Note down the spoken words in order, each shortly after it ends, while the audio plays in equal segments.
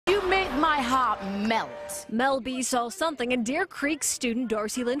heart melts. Mel B saw something in Deer Creek student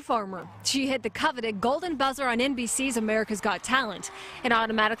Darci Lynne Farmer. She hit the coveted golden buzzer on NBC's America's Got Talent and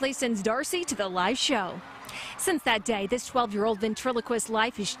automatically sends Darci to the live show. Since that day, this 12-year-old ventriloquist's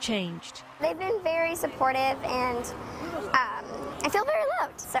life has changed. They've been very supportive, and I feel very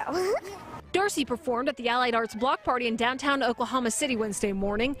loved, so. Darci performed at the Allied Arts Block Party in downtown Oklahoma City Wednesday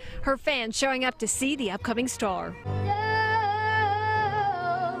morning, her fans showing up to see the upcoming star.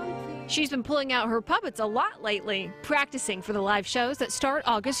 She's been pulling out her puppets a lot lately, practicing for the live shows that start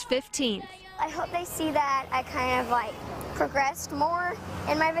August 15th. I hope they see that I kind of progressed more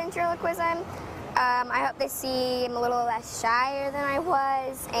in my ventriloquism. I hope they see I'm a little less shyer than I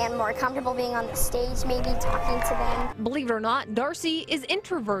was and more comfortable being on the stage, maybe talking to them. Believe it or not, Darci is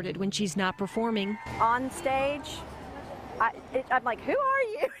introverted when she's not performing. On stage, I'm like, who are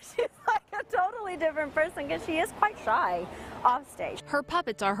you? She's like a totally different person because she is quite shy off stage. Her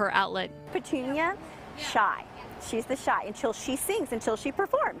puppets are her outlet. Petunia, shy. She's the shy until she sings, until she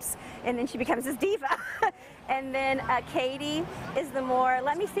performs, and then she becomes this diva. And then Katie is the more,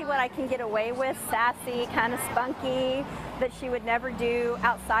 let me see what I can get away with, sassy, kind of spunky, that she would never do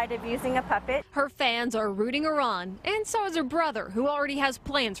outside of using a puppet. Her fans are rooting her on, and so is her brother, who already has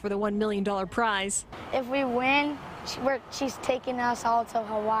plans for the $1 million prize. If we win, she's taking us all to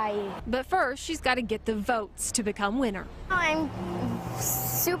Hawaii. But first, she's got to get the votes to become winner. I'm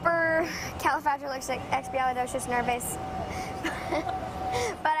super califragilisticexpialidocious nervous,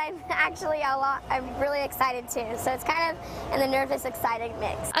 but I'm really excited too. So it's kind of in the nervous, excited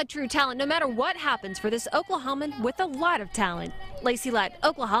mix. A true talent, no matter what happens for this Oklahoman with a lot of talent. Lacey Lett,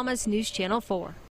 Oklahoma's News Channel 4.